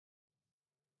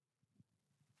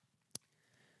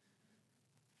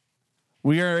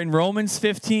We are in Romans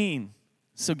 15.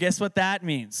 So guess what that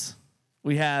means?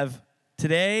 We have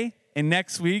today and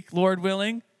next week, Lord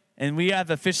willing, and we have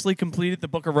officially completed the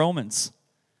book of Romans.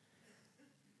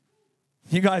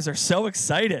 You guys are so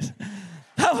excited.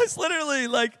 That was literally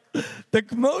like the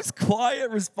most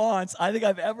quiet response I think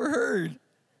I've ever heard.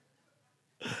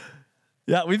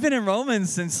 Yeah, we've been in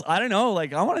Romans since, I don't know,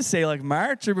 I want to say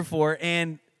March or before,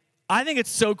 and I think it's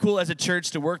so cool as a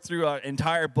church to work through an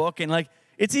entire book, and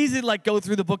it's easy to go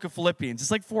through the book of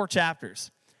Philippians. It's 4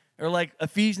 chapters, or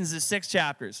Ephesians is 6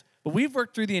 chapters, but we've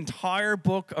worked through the entire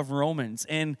book of Romans,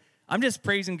 and I'm just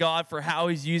praising God for how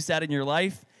he's used that in your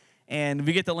life, and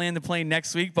we get to land the plane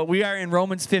next week, but we are in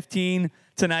Romans 15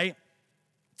 tonight,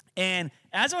 and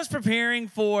as I was preparing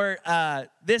for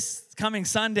this coming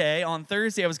Sunday, on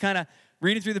Thursday, I was kind of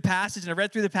reading through the passage, and I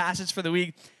read through the passage for the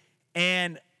week,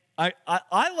 and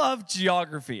I love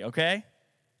geography, okay?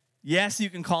 Yes, you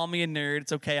can call me a nerd.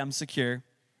 It's okay, I'm secure.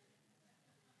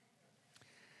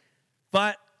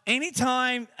 But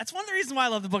anytime, that's one of the reasons why I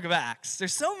love the book of Acts.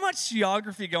 There's so much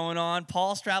geography going on.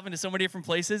 Paul's traveling to so many different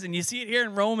places, and you see it here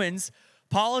in Romans.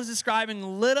 Paul is describing a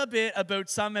little bit about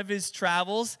some of his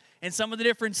travels and some of the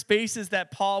different spaces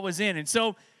that Paul was in. And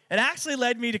so it actually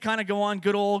led me to kind of go on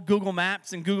good old Google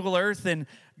Maps and Google Earth and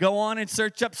go on and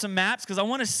search up some maps because I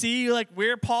want to see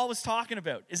where Paul was talking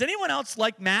about. Is anyone else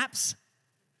like maps?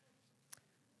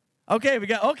 Okay,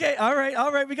 all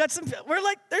right. We got some,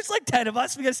 there's 10 of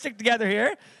us. We got to stick together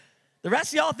here. The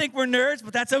rest of y'all think we're nerds,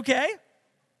 but that's okay.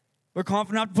 We're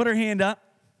confident enough to put our hand up.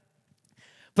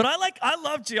 But I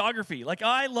love geography.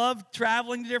 I love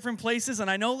traveling to different places,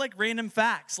 and I know random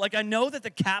facts. I know that the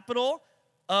capital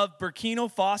of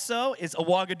Burkina Faso is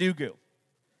Ouagadougou.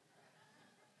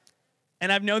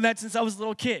 And I've known that since I was a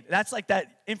little kid. That's that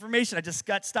information I just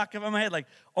got stuck in my head.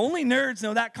 Only nerds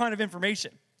know that kind of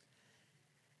information.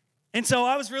 And so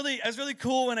I was really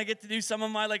cool when I get to do some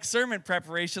of my sermon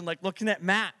preparation, looking at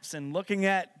maps and looking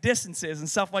at distances and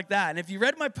stuff like that. And if you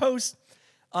read my post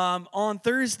on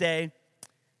Thursday,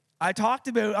 I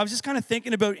was just kind of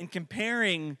thinking about and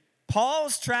comparing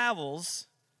Paul's travels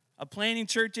of planning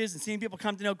churches and seeing people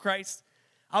come to know Christ.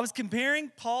 I was comparing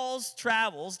Paul's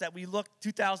travels that we looked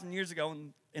 2,000 years ago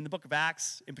in the book of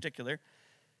Acts in particular,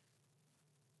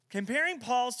 comparing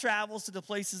Paul's travels to the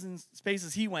places and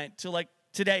spaces he went to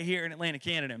today here in Atlantic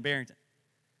Canada in Barrington.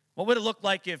 What would it look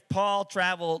like if Paul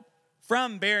traveled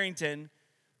from Barrington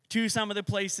to some of the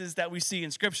places that we see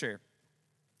in Scripture?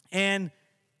 And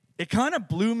it kind of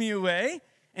blew me away.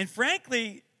 And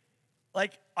frankly,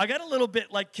 I got a little bit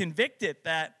convicted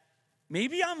that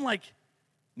maybe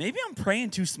I'm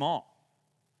praying too small.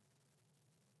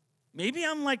 Maybe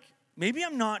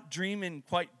I'm not dreaming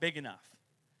quite big enough.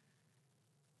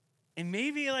 And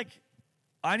maybe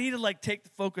I need to take the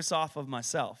focus off of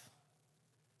myself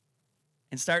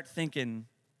and start thinking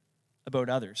about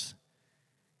others.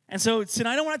 And so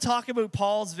tonight I want to talk about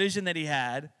Paul's vision that he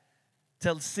had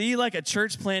to see a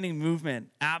church planting movement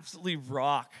absolutely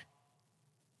rock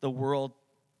the world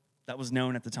that was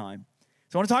known at the time.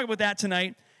 So I want to talk about that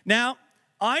tonight. Now,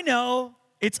 I know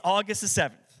it's August the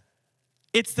 7th.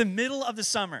 It's the middle of the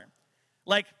summer.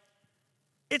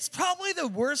 It's probably the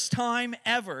worst time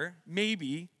ever,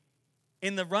 maybe,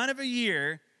 in the run of a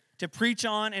year to preach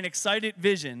on an excited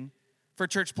vision for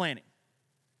church planting.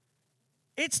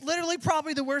 It's literally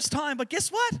probably the worst time, but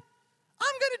guess what? I'm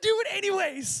going to do it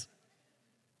anyways.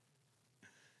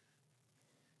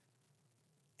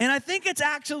 And I think it's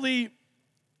actually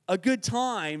a good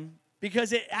time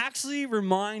because it actually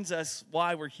reminds us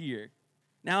why we're here.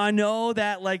 Now, I know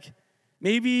that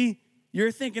maybe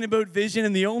you're thinking about vision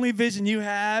and the only vision you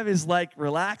have is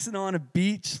relaxing on a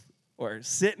beach or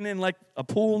sitting in a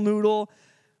pool noodle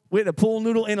with a pool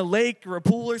noodle in a lake or a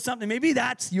pool or something. Maybe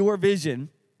that's your vision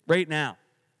right now.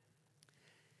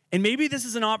 And maybe this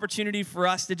is an opportunity for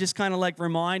us to just kind of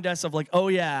remind us of oh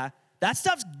yeah, that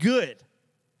stuff's good.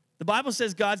 The Bible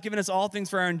says God's given us all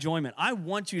things for our enjoyment. I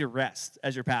want you to rest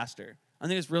as your pastor. I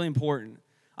think it's really important.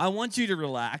 I want you to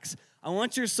relax. I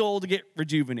want your soul to get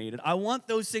rejuvenated. I want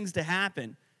those things to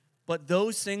happen, but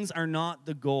those things are not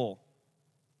the goal.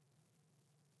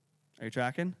 Are you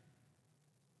tracking?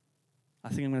 I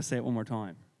think I'm going to say it one more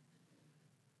time.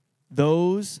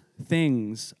 Those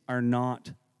things are not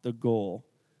the goal.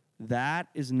 That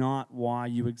is not why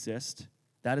you exist.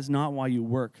 That is not why you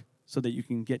work, so that you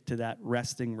can get to that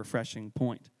resting, refreshing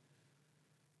point.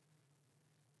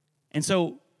 And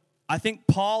so I think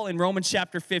Paul in Romans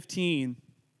chapter 15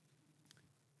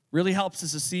 really helps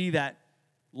us to see that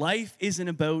life isn't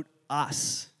about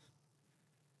us.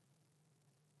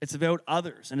 It's about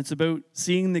others, and it's about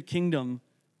seeing the kingdom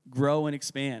grow and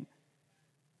expand.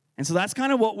 And so that's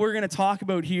kind of what we're going to talk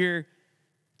about here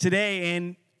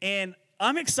today. And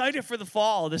I'm excited for the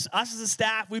fall. Us as a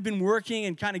staff, we've been working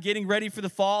and kind of getting ready for the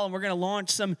fall, and we're going to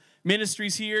launch some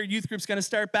ministries here. Youth group's going to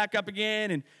start back up again,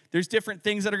 and there's different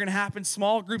things that are going to happen.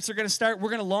 Small groups are going to start.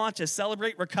 We're going to launch a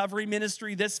Celebrate Recovery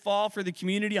ministry this fall for the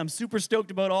community. I'm super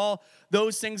stoked about all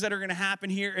those things that are going to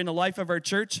happen here in the life of our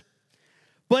church.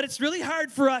 But it's really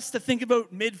hard for us to think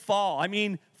about mid-fall. I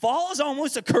mean, fall is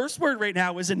almost a curse word right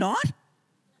now, is it not?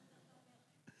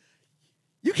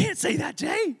 You can't say that,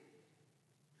 Jay.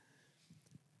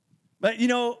 But,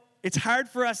 it's hard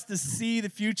for us to see the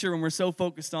future when we're so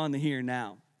focused on the here and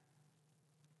now.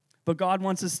 But God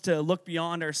wants us to look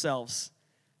beyond ourselves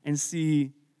and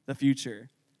see the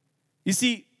future. You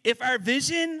see, if our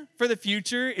vision for the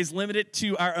future is limited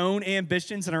to our own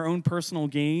ambitions and our own personal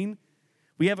gain,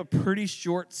 we have a pretty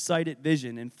short-sighted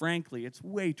vision, and frankly, it's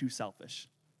way too selfish.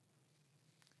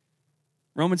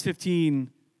 Romans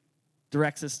 15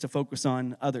 directs us to focus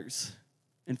on others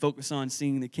and focus on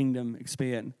seeing the kingdom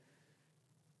expand.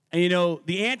 And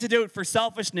the antidote for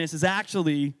selfishness is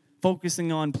actually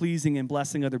focusing on pleasing and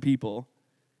blessing other people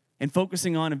and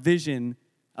focusing on a vision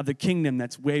of the kingdom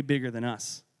that's way bigger than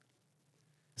us.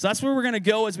 So that's where we're going to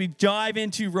go as we dive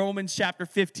into Romans chapter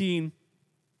 15,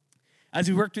 as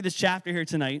we work through this chapter here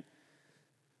tonight.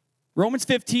 Romans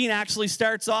 15 actually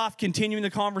starts off continuing the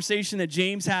conversation that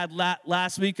James had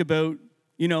last week about,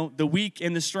 the weak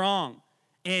and the strong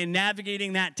and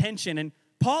navigating that tension. And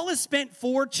Paul has spent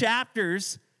 4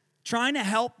 chapters trying to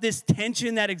help this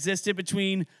tension that existed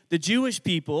between the Jewish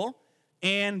people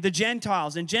and the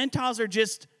Gentiles. And Gentiles are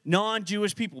just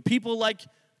non-Jewish people like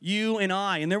you and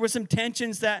I. And there were some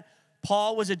tensions that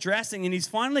Paul was addressing, and he's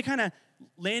finally kind of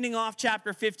landing off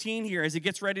chapter 15 here as he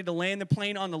gets ready to land the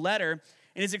plane on the letter,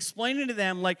 and is explaining to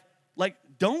them, like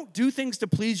don't do things to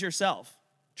please yourself.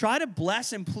 Try to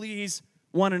bless and please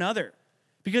one another.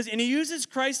 And he uses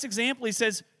Christ's example. He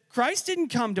says, Christ didn't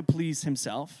come to please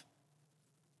himself.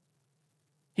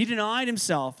 He denied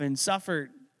himself and suffered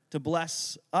to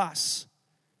bless us.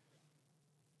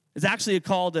 It's actually a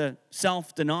call to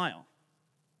self-denial.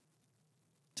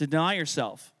 To deny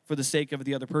yourself for the sake of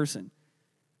the other person.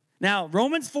 Now,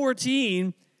 Romans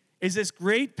 14 is this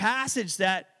great passage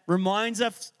that reminds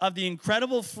us of the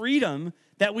incredible freedom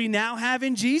that we now have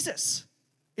in Jesus.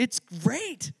 It's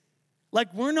great.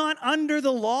 We're not under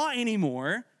the law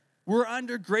anymore. We're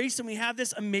under grace, and we have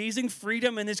this amazing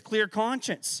freedom and this clear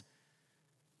conscience.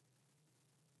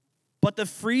 But the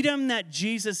freedom that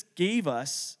Jesus gave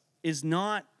us is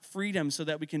not freedom so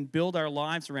that we can build our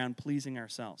lives around pleasing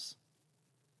ourselves.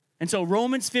 And so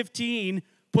Romans 15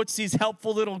 puts these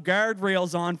helpful little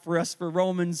guardrails on for us for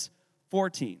Romans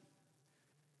 14.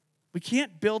 We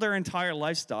can't build our entire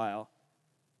lifestyle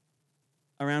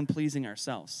around pleasing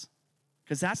ourselves,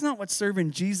 because that's not what serving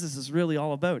Jesus is really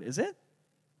all about, is it?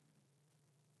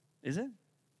 Is it?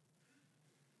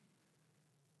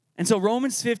 And so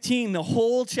Romans 15, the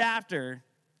whole chapter,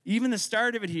 even the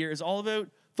start of it here, is all about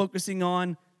focusing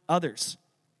on others.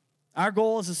 Our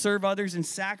goal is to serve others in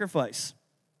sacrifice.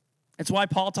 That's why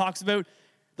Paul talks about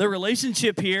the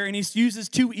relationship here, and he uses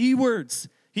 2 E words.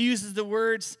 He uses the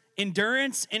words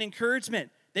endurance and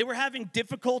encouragement. They were having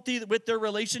difficulty with their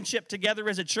relationship together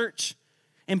as a church.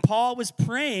 And Paul was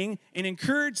praying and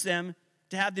encouraged them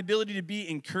to have the ability to be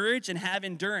encouraged and have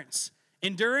endurance.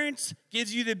 Endurance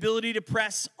gives you the ability to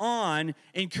press on.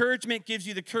 Encouragement gives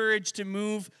you the courage to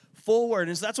move forward.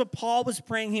 And so that's what Paul was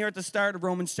praying here at the start of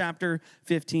Romans chapter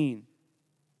 15.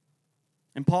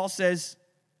 And Paul says,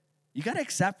 you got to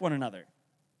accept one another.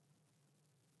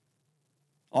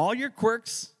 All your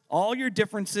quirks, all your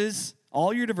differences,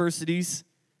 all your diversities,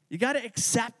 you got to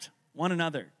accept one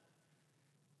another.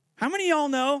 How many of y'all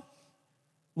know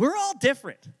we're all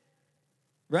different,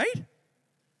 right?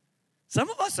 Some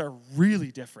of us are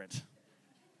really different,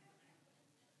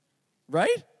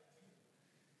 right?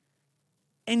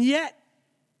 And yet,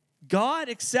 God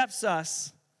accepts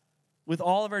us with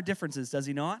all of our differences, does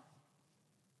he not?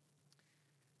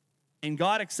 And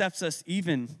God accepts us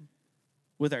even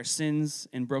with our sins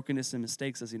and brokenness and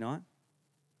mistakes, does he not?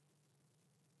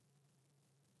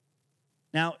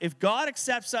 Now, if God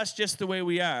accepts us just the way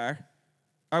we are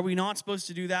we not supposed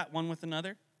to do that one with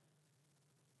another?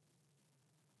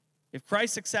 If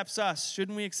Christ accepts us,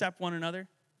 shouldn't we accept one another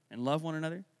and love one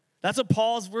another? That's what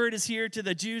Paul's word is here to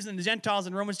the Jews and the Gentiles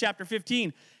in Romans chapter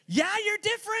 15. Yeah, you're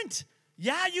different.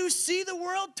 Yeah, you see the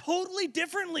world totally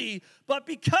differently. But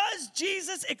because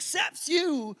Jesus accepts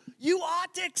you, you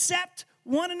ought to accept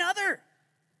one another.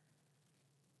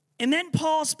 And then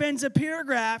Paul spends a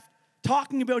paragraph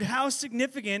talking about how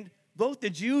significant both the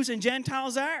Jews and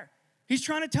Gentiles are. He's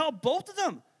trying to tell both of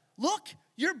them, look,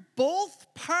 You're both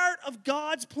part of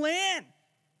God's plan.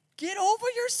 Get over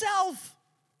yourself.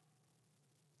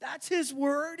 That's his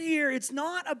word here. It's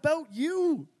not about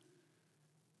you.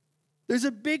 There's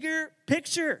a bigger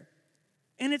picture,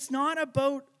 and it's not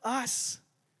about us.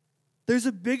 There's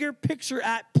a bigger picture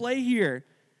at play here.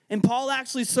 And Paul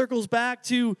actually circles back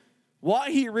to why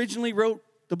he originally wrote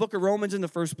the book of Romans in the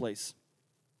first place.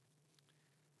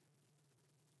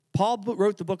 Paul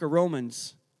wrote the book of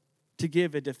Romans to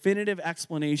give a definitive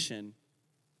explanation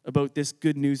about this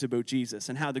good news about Jesus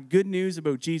and how the good news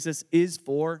about Jesus is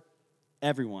for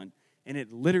everyone. And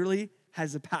it literally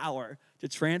has the power to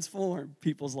transform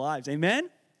people's lives.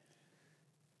 Amen?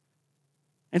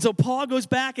 And so Paul goes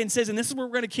back and says, and this is where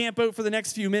we're going to camp out for the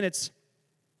next few minutes.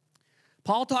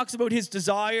 Paul talks about his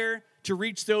desire to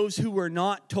reach those who were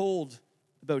not told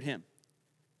about him.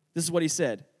 This is what he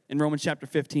said in Romans chapter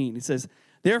 15. He says,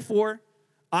 therefore,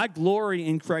 I glory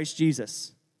in Christ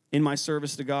Jesus in my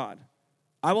service to God.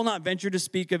 I will not venture to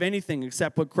speak of anything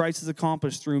except what Christ has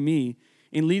accomplished through me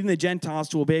in leading the Gentiles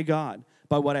to obey God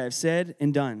by what I have said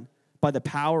and done, by the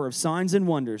power of signs and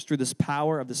wonders through this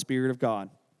power of the Spirit of God.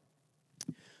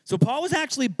 So Paul was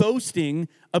actually boasting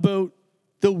about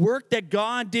the work that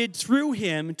God did through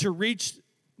him to reach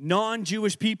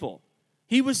non-Jewish people.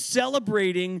 He was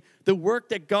celebrating the work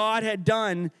that God had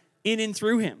done in and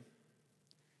through him.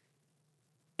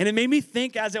 And it made me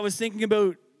think, as I was thinking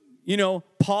about,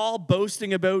 Paul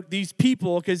boasting about these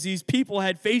people, because these people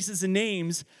had faces and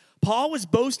names. Paul was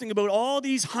boasting about all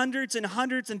these hundreds and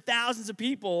thousands of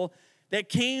people that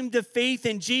came to faith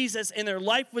in Jesus, and their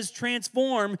life was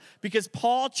transformed because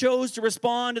Paul chose to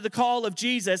respond to the call of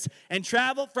Jesus and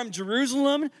travel from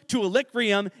Jerusalem to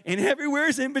Illyricum and everywhere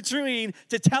in between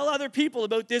to tell other people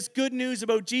about this good news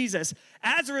about Jesus.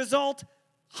 As a result,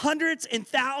 hundreds and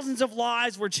thousands of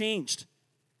lives were changed.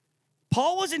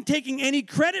 Paul wasn't taking any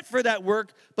credit for that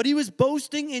work, but he was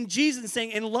boasting in Jesus and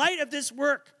saying, in light of this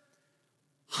work,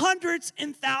 hundreds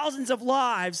and thousands of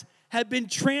lives have been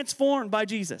transformed by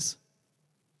Jesus.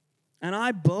 And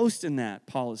I boast in that,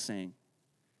 Paul is saying.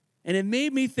 And it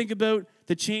made me think about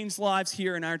the changed lives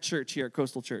here in our church, here at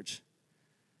Coastal Church.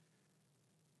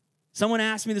 Someone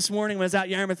asked me this morning when I was at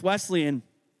Yarmouth Wesleyan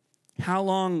how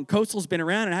long Coastal's been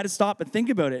around, and I had to stop and think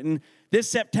about it. And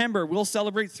this September, we'll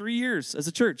celebrate 3 years as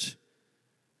a church.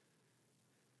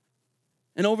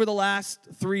 And over the last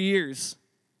 3 years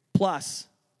plus,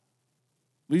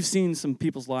 we've seen some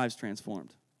people's lives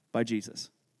transformed by Jesus.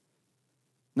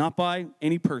 Not by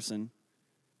any person,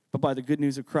 but by the good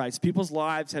news of Christ. People's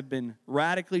lives have been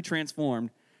radically transformed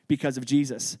because of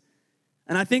Jesus.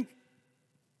 And I think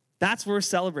that's what we're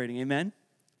celebrating, amen?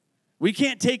 We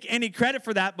can't take any credit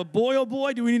for that, but boy, oh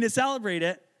boy, do we need to celebrate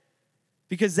it,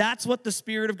 because that's what the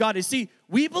Spirit of God is. See,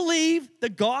 we believe the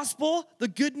gospel, the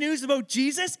good news about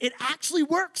Jesus, it actually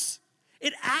works.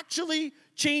 It actually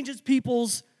changes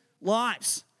people's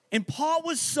lives. And Paul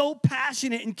was so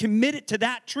passionate and committed to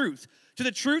that truth, to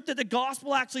the truth that the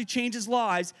gospel actually changes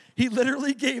lives. He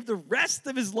literally gave the rest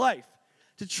of his life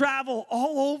to travel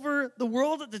all over the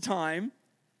world at the time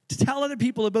to tell other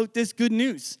people about this good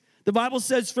news. The Bible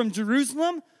says from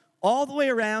Jerusalem all the way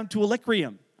around to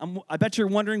Illyricum. I bet you're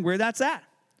wondering where that's at.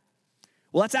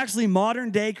 Well, that's actually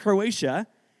modern-day Croatia.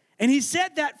 And he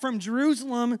said that from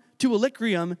Jerusalem to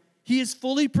Illyricum, he has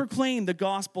fully proclaimed the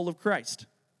gospel of Christ.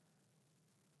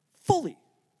 Fully.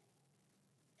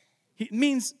 It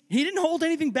means he didn't hold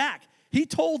anything back. He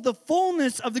told the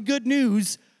fullness of the good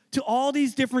news to all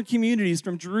these different communities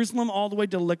from Jerusalem all the way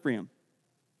to Illyricum.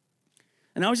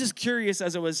 And I was just curious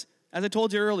as I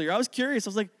told you earlier, I was curious. I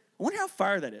was like, I wonder how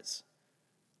far that is.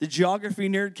 The geography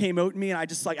nerd came out in me, and I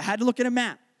had to look at a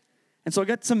map. And so I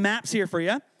got some maps here for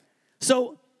you.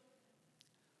 So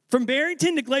from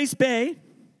Barrington to Glace Bay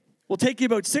will take you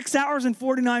about 6 hours and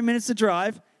 49 minutes to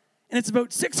drive, and it's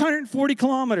about 640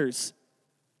 kilometers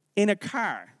in a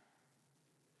car.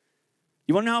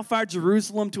 You want to know how far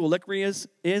Jerusalem to Illyricum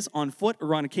is on foot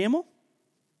or on a camel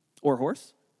or a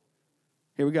horse?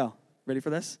 Here we go. Ready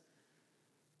for this?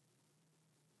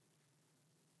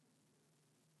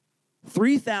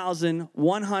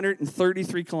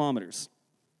 3,133 kilometers.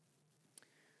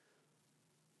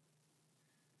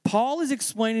 Paul is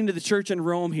explaining to the church in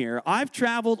Rome here, I've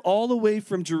traveled all the way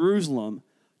from Jerusalem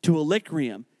to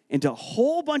Illyricum and to a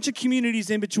whole bunch of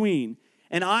communities in between,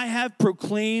 and I have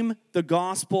proclaimed the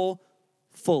gospel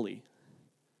fully.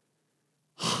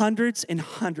 Hundreds and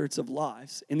hundreds of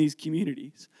lives in these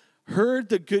communities heard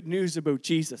the good news about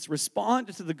Jesus,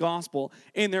 responded to the gospel,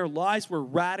 and their lives were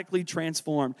radically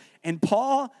transformed. And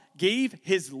Paul gave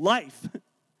his life.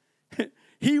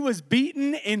 He was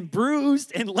beaten and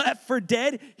bruised and left for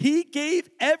dead. He gave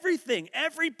everything,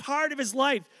 every part of his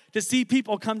life to see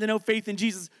people come to know faith in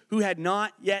Jesus who had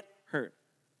not yet heard.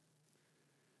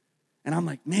 And I'm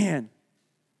like, man,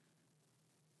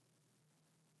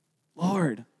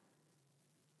 Lord,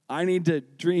 I need to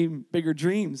dream bigger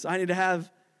dreams. I need to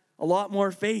have a lot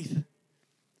more faith.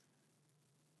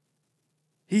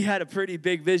 He had a pretty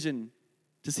big vision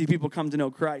to see people come to know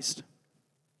Christ.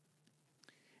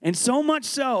 And so much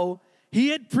so, he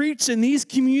had preached in these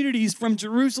communities from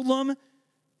Jerusalem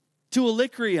to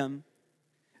Illyricum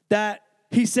that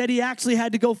he said he actually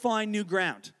had to go find new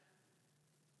ground.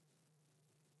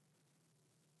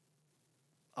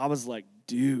 I was like,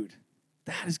 dude,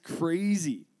 that is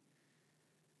crazy.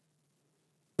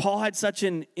 Paul had such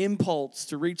an impulse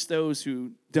to reach those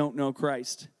who don't know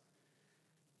Christ.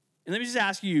 And let me just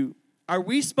ask you, are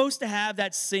we supposed to have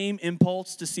that same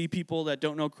impulse to see people that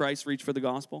don't know Christ reach for the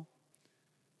gospel?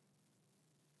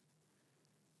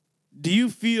 Do you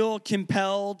feel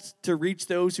compelled to reach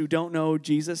those who don't know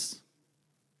Jesus?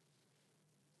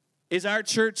 Is our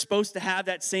church supposed to have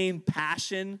that same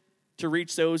passion to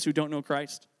reach those who don't know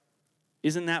Christ?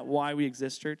 Isn't that why we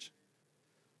exist, church?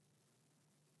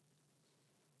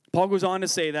 Paul goes on to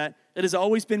say that it has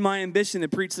always been my ambition to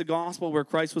preach the gospel where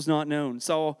Christ was not known,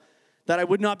 so that I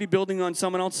would not be building on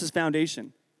someone else's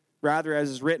foundation. Rather, as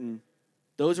is written,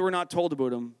 those who are not told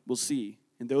about him will see,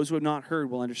 and those who have not heard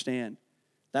will understand.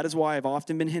 That is why I've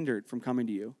often been hindered from coming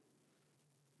to you.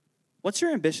 What's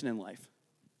your ambition in life?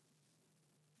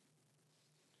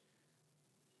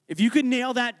 If you could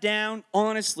nail that down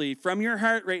honestly from your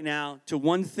heart right now to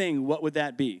one thing, what would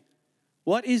that be?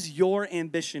 What is your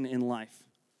ambition in life?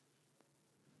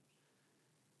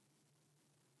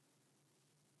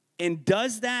 And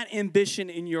does that ambition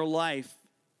in your life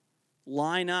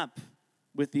line up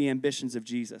with the ambitions of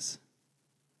Jesus?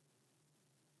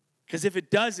 Because if it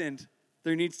doesn't,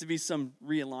 there needs to be some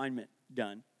realignment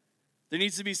done. There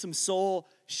needs to be some soul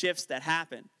shifts that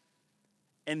happen.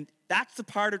 And that's the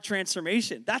part of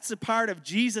transformation. That's the part of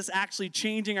Jesus actually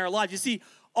changing our lives. You see,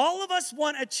 all of us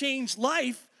want a changed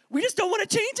life. We just don't want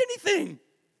to change anything.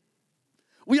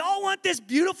 We all want this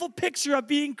beautiful picture of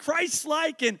being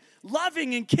Christ-like and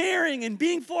loving and caring and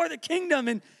being for the kingdom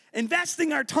and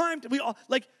investing our time.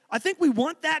 I think we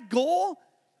want that goal,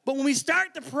 but when we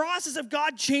start the process of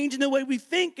God changing the way we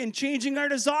think and changing our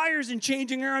desires and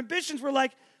changing our ambitions, we're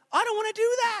like, I don't want to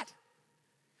do that.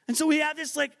 And so we have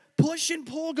this push and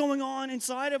pull going on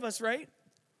inside of us, right?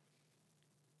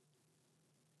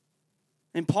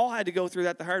 And Paul had to go through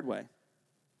that the hard way.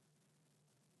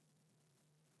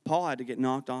 Paul had to get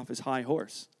knocked off his high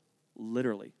horse,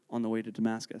 literally, on the way to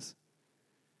Damascus.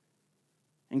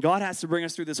 And God has to bring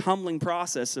us through this humbling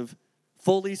process of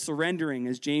fully surrendering,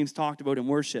 as James talked about in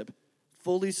worship,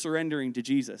 fully surrendering to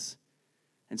Jesus.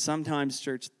 And sometimes,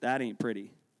 church, that ain't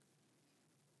pretty.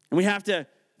 And we have to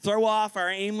throw off our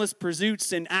aimless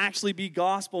pursuits and actually be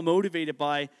gospel motivated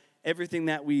by everything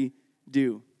that we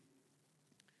do.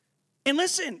 And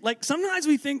listen, sometimes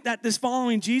we think that this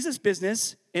following Jesus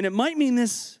business, and it might mean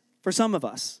this for some of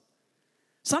us.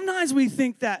 Sometimes we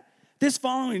think that this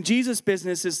following Jesus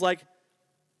business is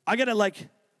I got to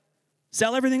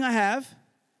sell everything I have,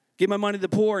 give my money to the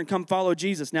poor, and come follow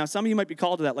Jesus. Now, some of you might be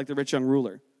called to that like the rich young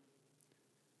ruler.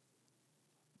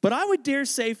 But I would dare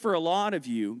say for a lot of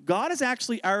you, God has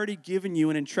actually already given you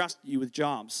and entrusted you with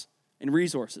jobs and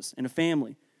resources and a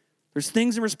family. There's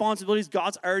things and responsibilities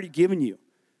God's already given you.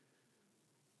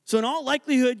 So in all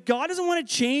likelihood, God doesn't want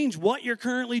to change what you're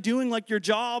currently doing, like your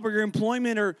job or your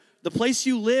employment or the place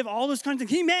you live, all those kinds of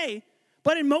things. He may,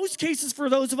 but in most cases for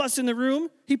those of us in the room,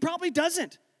 he probably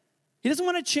doesn't. He doesn't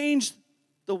want to change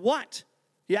the what.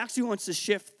 He actually wants to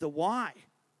shift the why.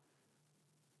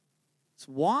 It's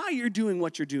why you're doing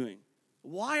what you're doing.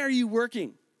 Why are you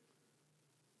working?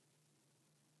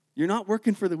 You're not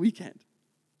working for the weekend.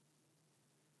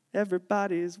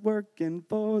 Everybody's working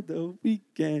for the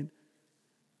weekend.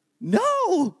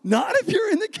 No, not if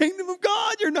you're in the kingdom of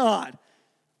God, you're not.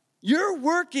 You're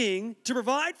working to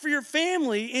provide for your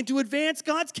family and to advance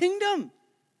God's kingdom.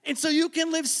 And so you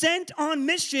can live sent on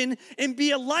mission and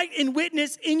be a light and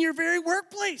witness in your very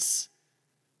workplace.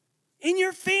 In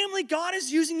your family, God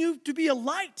is using you to be a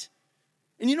light.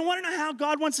 And you want to know how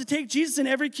God wants to take Jesus in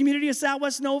every community of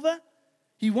Southwest Nova?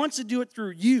 He wants to do it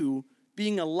through you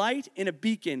being a light and a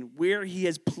beacon where he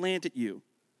has planted you.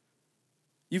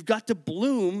 You've got to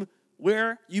bloom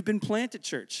where you've been planted,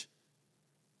 church.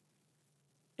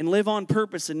 And live on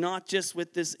purpose and not just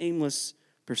with this aimless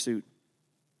pursuit.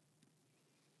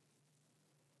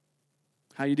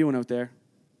 How you doing out there?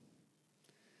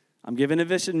 I'm giving a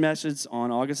vision message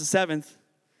on August the 7th.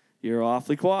 You're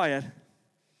awfully quiet.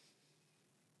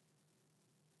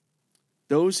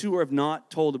 Those who have not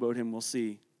told about him will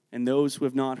see, and those who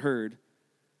have not heard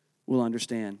will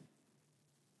understand.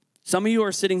 Some of you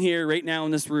are sitting here right now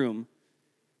in this room,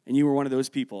 and you were one of those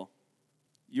people.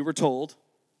 You were told,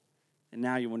 and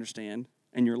now you understand,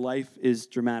 and your life is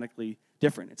dramatically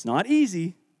different. It's not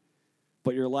easy,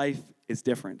 but your life is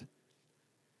different.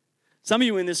 Some of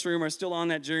you in this room are still on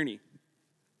that journey.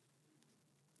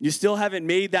 You still haven't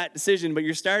made that decision, but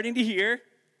you're starting to hear,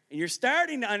 and you're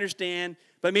starting to understand,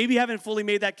 but maybe you haven't fully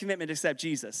made that commitment to accept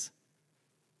Jesus.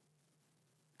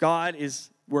 God is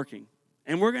working.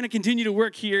 And we're going to continue to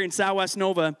work here in Southwest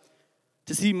Nova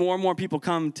to see more and more people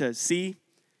come to see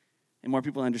and more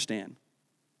people understand.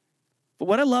 But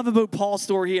what I love about Paul's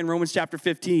story here in Romans chapter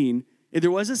 15 is there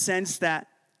was a sense that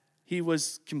he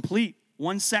was complete,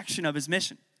 one section of his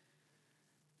mission.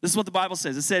 This is what the Bible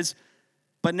says. It says,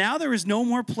 "But now there is no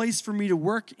more place for me to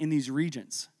work in these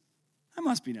regions." That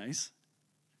must be nice.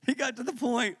 He got to the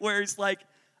point where he's like,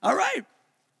 all right,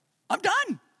 I'm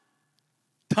done.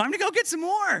 Time to go get some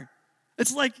more.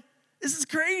 It's like, this is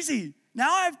crazy.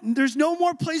 Now there's no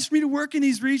more place for me to work in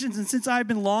these regions. And since I've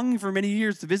been longing for many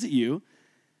years to visit you,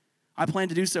 I plan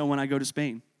to do so when I go to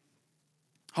Spain.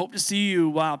 Hope to see you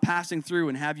while passing through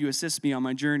and have you assist me on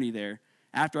my journey there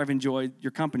after I've enjoyed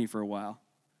your company for a while.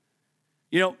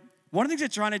 You know, one of the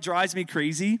things that kind of drives me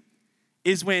crazy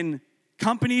is when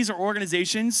companies or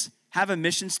organizations have a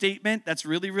mission statement that's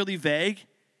really, really vague,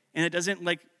 and it doesn't,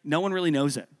 no one really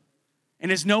knows it. And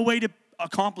there's no way to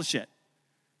accomplish it.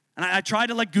 And I tried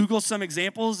to, Google some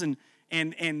examples, and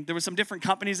there were some different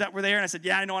companies that were there, and I said,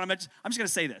 yeah, I know what I'm just going to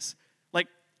say this.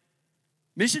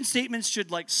 Mission statements should,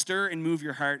 stir and move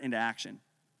your heart into action.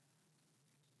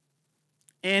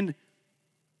 And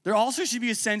there also should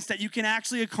be a sense that you can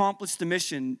actually accomplish the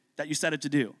mission that you set it to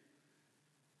do.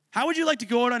 How would you like to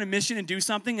go out on a mission and do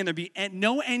something and there be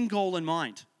no end goal in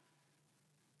mind?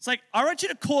 It's like, I want you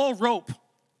to coil rope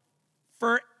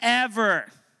forever.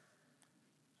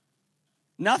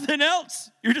 Nothing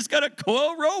else. You're just going to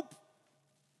coil rope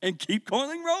and keep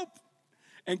coiling rope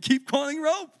and keep coiling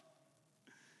rope.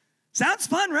 Sounds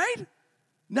fun, right?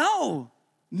 No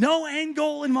end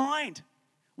goal in mind.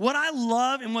 What I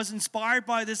love and was inspired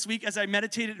by this week as I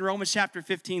meditated in Romans chapter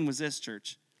 15 was this,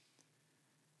 church.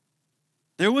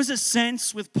 There was a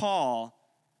sense with Paul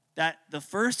that the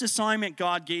first assignment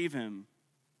God gave him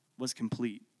was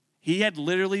complete. He had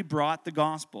literally brought the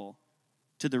gospel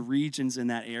to the regions in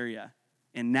that area,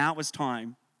 and now it was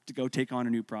time to go take on a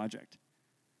new project.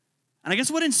 And I guess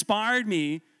what inspired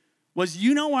me was,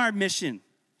 our mission.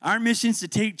 Our mission is to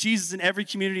take Jesus in every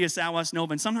community of Southwest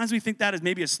Nova, and sometimes we think that is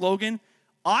maybe a slogan.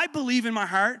 I believe in my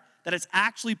heart that it's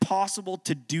actually possible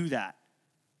to do that.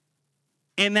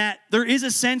 And that there is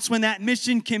a sense when that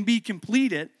mission can be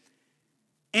completed.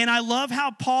 And I love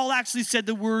how Paul actually said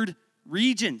the word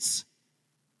regions.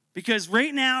 Because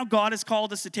right now, God has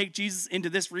called us to take Jesus into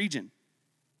this region.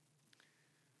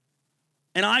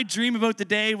 And I dream about the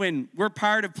day when we're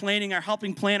part of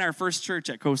helping plan our first church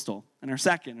at Coastal, and our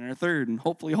second, and our third, and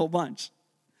hopefully a whole bunch.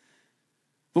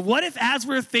 But what if, as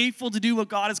we're faithful to do what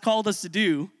God has called us to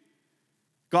do,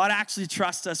 God actually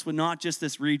trusts us with not just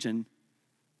this region,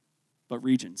 but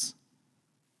regions?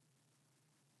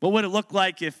 What would it look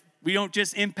like if we don't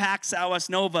just impact Southwest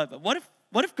Nova, but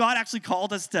what if God actually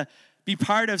called us to be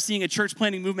part of seeing a church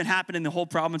planting movement happen in the whole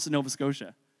province of Nova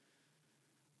Scotia?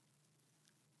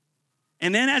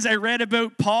 And then as I read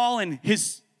about Paul and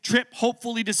his trip,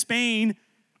 hopefully, to Spain,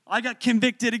 I got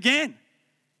convicted again.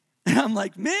 And I'm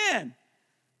like, man,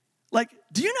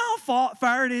 do you know how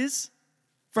far it is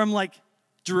from,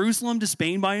 Jerusalem to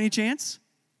Spain by any chance?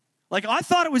 I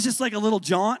thought it was just a little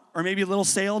jaunt or maybe a little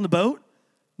sail in the boat.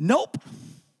 Nope.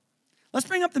 Let's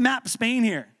bring up the map of Spain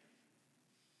here.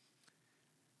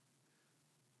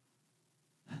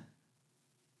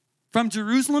 From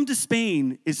Jerusalem to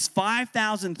Spain is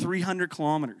 5,300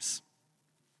 kilometers.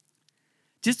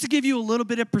 Just to give you a little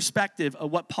bit of perspective of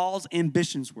what Paul's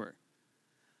ambitions were.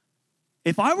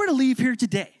 If I were to leave here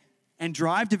today and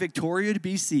drive to Victoria to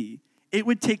BC, it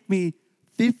would take me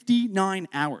 59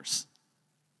 hours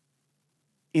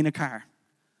in a car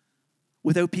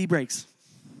without pee breaks.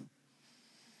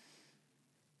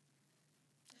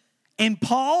 And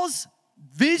Paul's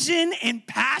vision and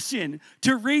passion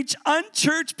to reach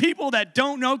unchurched people that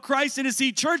don't know Christ and to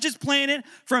see churches planted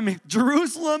from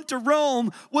Jerusalem to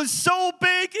Rome was so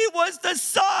big, it was the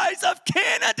size of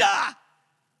Canada.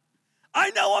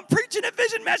 I know I'm preaching a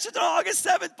vision message on August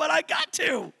 7th, but I got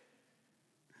to.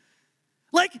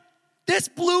 This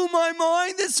blew my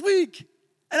mind this week.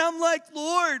 And I'm like,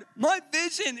 Lord, my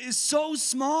vision is so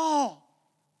small.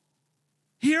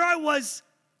 here I was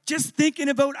just thinking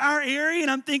about our area,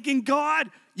 and I'm thinking, God,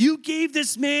 you gave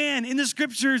this man in the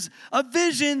scriptures a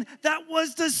vision that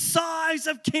was the size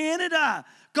of Canada.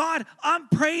 God, I'm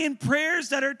praying prayers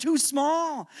that are too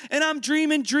small, and I'm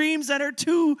dreaming dreams that are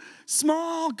too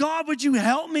small. God, would you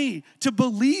help me to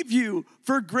believe you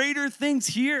for greater things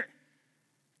here?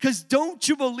 Because don't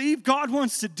you believe God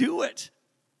wants to do it?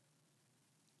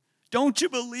 Don't you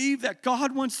believe that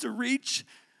God wants to reach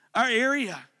our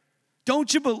area?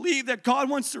 Don't you believe that God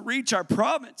wants to reach our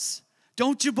province?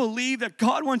 Don't you believe that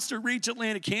God wants to reach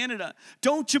Atlantic Canada?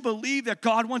 Don't you believe that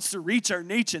God wants to reach our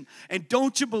nation? And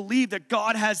don't you believe that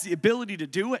God has the ability to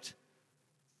do it?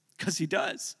 Because he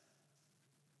does.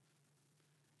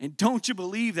 And don't you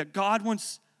believe that God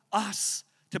wants us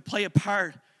to play a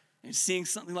part in seeing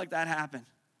something like that happen?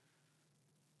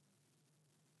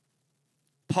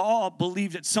 Paul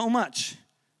believed it so much,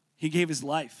 he gave his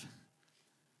life.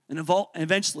 And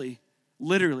eventually,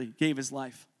 literally gave his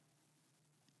life.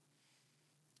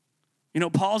 You know,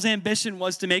 Paul's ambition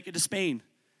was to make it to Spain.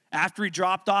 After he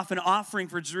dropped off an offering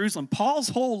for Jerusalem, Paul's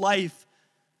whole life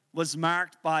was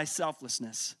marked by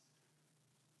selflessness.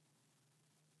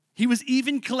 He was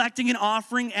even collecting an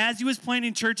offering as he was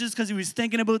planting churches because he was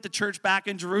thinking about the church back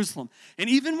in Jerusalem. And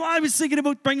even while he was thinking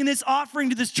about bringing this offering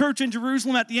to this church in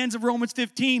Jerusalem at the end of Romans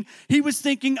 15, he was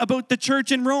thinking about the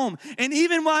church in Rome. And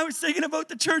even while he was thinking about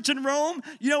the church in Rome,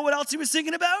 you know what else he was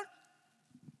thinking about?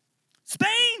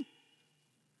 Spain.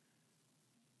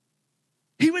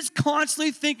 He was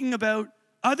constantly thinking about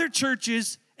other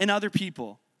churches and other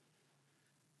people.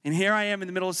 And here I am in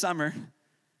the middle of summer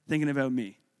thinking about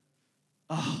me.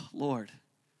 Oh, Lord,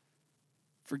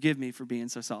 forgive me for being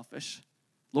so selfish.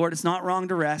 Lord, it's not wrong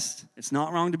to rest. It's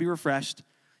not wrong to be refreshed.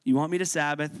 You want me to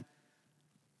Sabbath.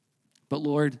 But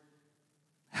Lord,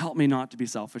 help me not to be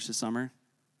selfish this summer.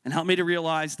 And help me to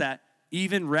realize that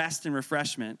even rest and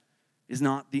refreshment is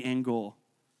not the end goal.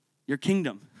 Your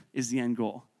kingdom is the end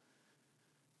goal.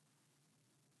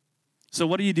 So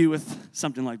what do you do with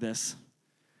something like this?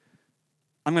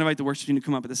 I'm going to invite the worship team to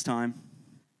come up at this time.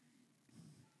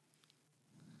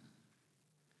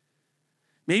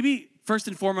 Maybe, first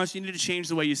and foremost, you need to change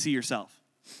the way you see yourself.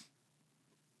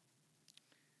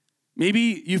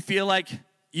 Maybe you feel like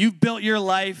you've built your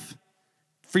life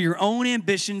for your own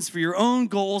ambitions, for your own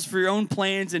goals, for your own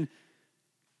plans, and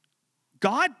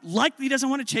God likely doesn't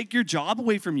want to take your job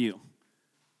away from you.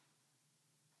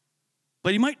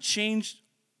 But he might change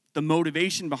the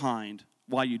motivation behind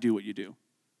why you do what you do.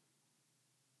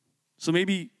 So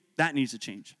maybe that needs to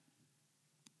change.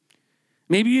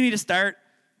 Maybe you need to start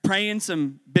praying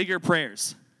some bigger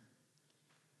prayers.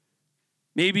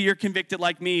 Maybe you're convicted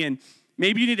like me, and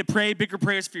maybe you need to pray bigger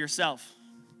prayers for yourself.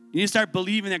 You need to start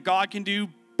believing that God can do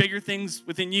bigger things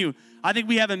within you. I think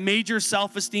we have a major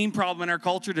self-esteem problem in our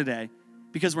culture today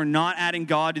because we're not adding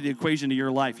God to the equation of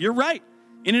your life. You're right.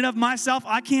 In and of myself,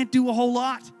 I can't do a whole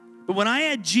lot. But when I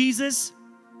add Jesus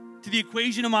to the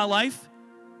equation of my life,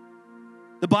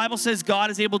 the Bible says God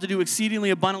is able to do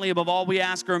exceedingly abundantly above all we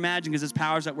ask or imagine because his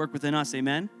power is at work within us.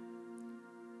 Amen?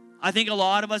 I think a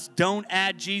lot of us don't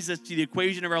add Jesus to the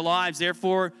equation of our lives.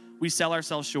 Therefore, we sell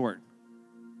ourselves short.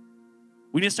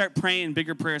 We need to start praying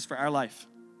bigger prayers for our life.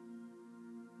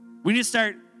 We need to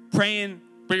start praying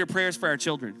bigger prayers for our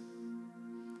children.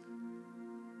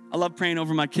 I love praying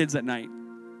over my kids at night.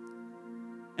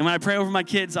 And when I pray over my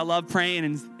kids, I love praying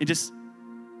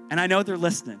and I know they're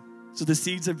listening. So the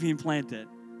seeds are being planted.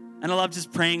 And I love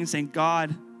just praying and saying,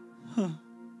 God,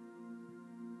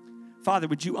 Father,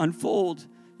 would you unfold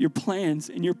your plans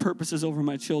and your purposes over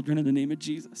my children in the name of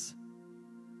Jesus?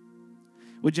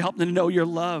 Would you help them to know your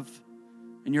love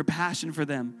and your passion for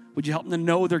them? Would you help them to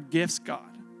know their gifts,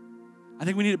 God? I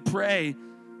think we need to pray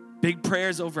big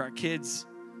prayers over our kids.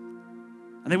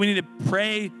 I think we need to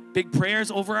pray big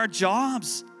prayers over our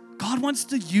jobs. God wants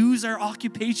to use our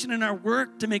occupation and our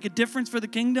work to make a difference for the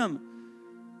kingdom.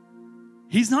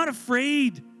 He's not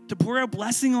afraid to pour out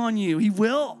blessing on you. He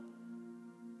will.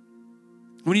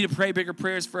 We need to pray bigger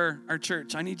prayers for our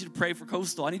church. I need you to pray for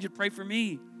Coastal. I need you to pray for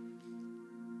me.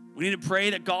 We need to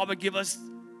pray that God would give us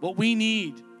what we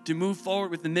need to move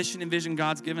forward with the mission and vision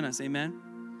God's given us. Amen?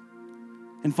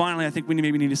 And finally, I think we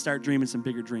maybe need to start dreaming some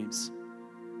bigger dreams.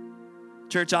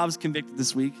 Church, I was convicted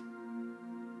this week.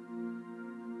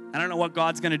 I don't know what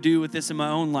God's going to do with this in my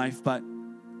own life, but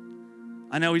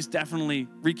I know he's definitely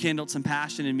rekindled some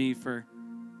passion in me for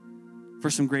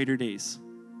some greater days.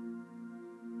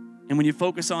 And when you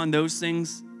focus on those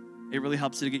things, it really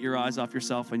helps you to get your eyes off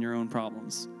yourself and your own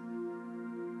problems.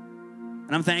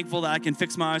 And I'm thankful that I can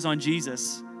fix my eyes on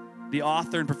Jesus, the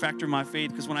author and perfecter of my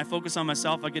faith, because when I focus on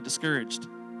myself, I get discouraged.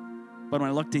 But when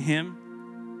I look to him,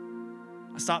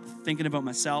 I stop thinking about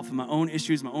myself and my own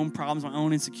issues, my own problems, my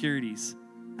own insecurities.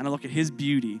 And I look at his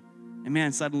beauty. And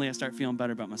man, suddenly I start feeling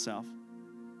better about myself.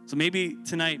 So maybe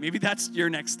tonight, maybe that's your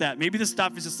next step. Maybe this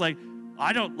stuff is just like,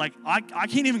 I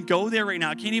can't even go there right now.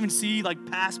 I can't even see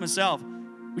past myself.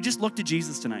 We just look to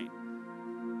Jesus tonight.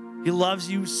 He loves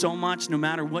you so much, no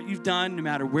matter what you've done, no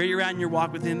matter where you're at in your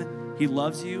walk with him. He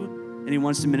loves you, and he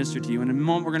wants to minister to you. And in a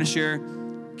moment, we're going to share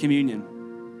communion.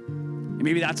 And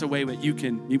maybe that's a way that you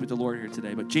can meet with the Lord here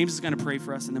today. But James is going to pray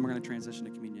for us, and then we're going to transition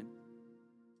to communion.